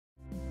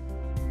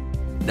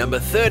Number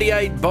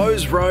 38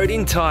 Boes Road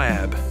in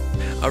Tyabb.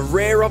 A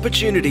rare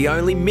opportunity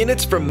only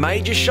minutes from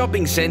major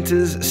shopping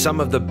centres, some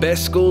of the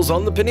best schools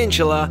on the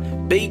peninsula,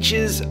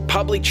 beaches,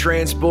 public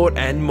transport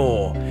and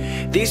more.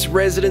 This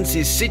residence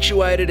is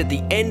situated at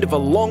the end of a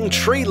long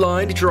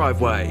tree-lined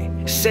driveway.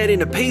 Set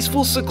in a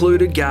peaceful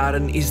secluded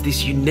garden is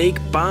this unique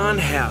barn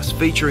house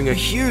featuring a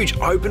huge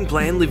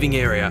open-plan living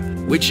area,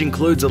 which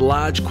includes a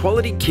large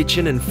quality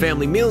kitchen and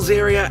family meals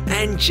area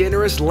and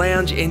generous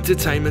lounge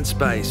entertainment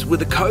space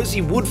with a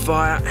cosy wood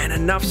fire and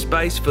enough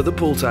space for the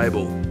pool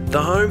table.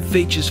 The home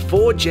features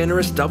 4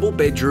 generous double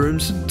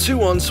bedrooms,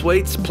 2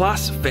 en-suites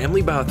plus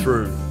family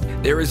bathroom.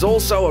 There is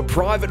also a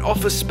private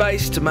office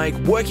space to make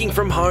working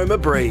from home a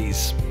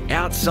breeze.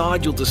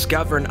 Outside you'll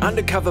discover an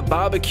undercover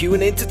barbecue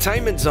and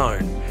entertainment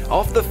zone.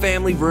 Off the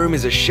family room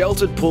is a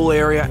sheltered pool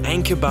area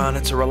and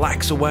cabana to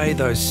relax away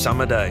those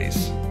summer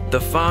days.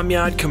 The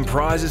farmyard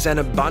comprises an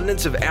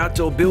abundance of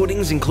outdoor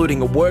buildings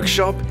including a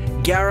workshop,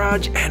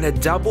 garage and a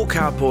double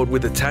carport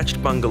with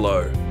attached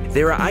bungalow.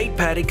 There are 8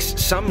 paddocks,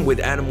 some with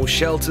animal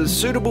shelters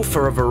suitable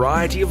for a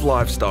variety of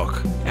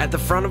livestock. At the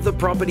front of the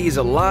property is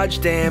a large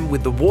dam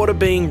with the water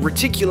being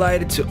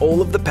reticulated to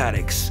all of the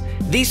paddocks.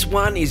 This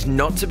one is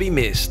not to be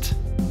missed.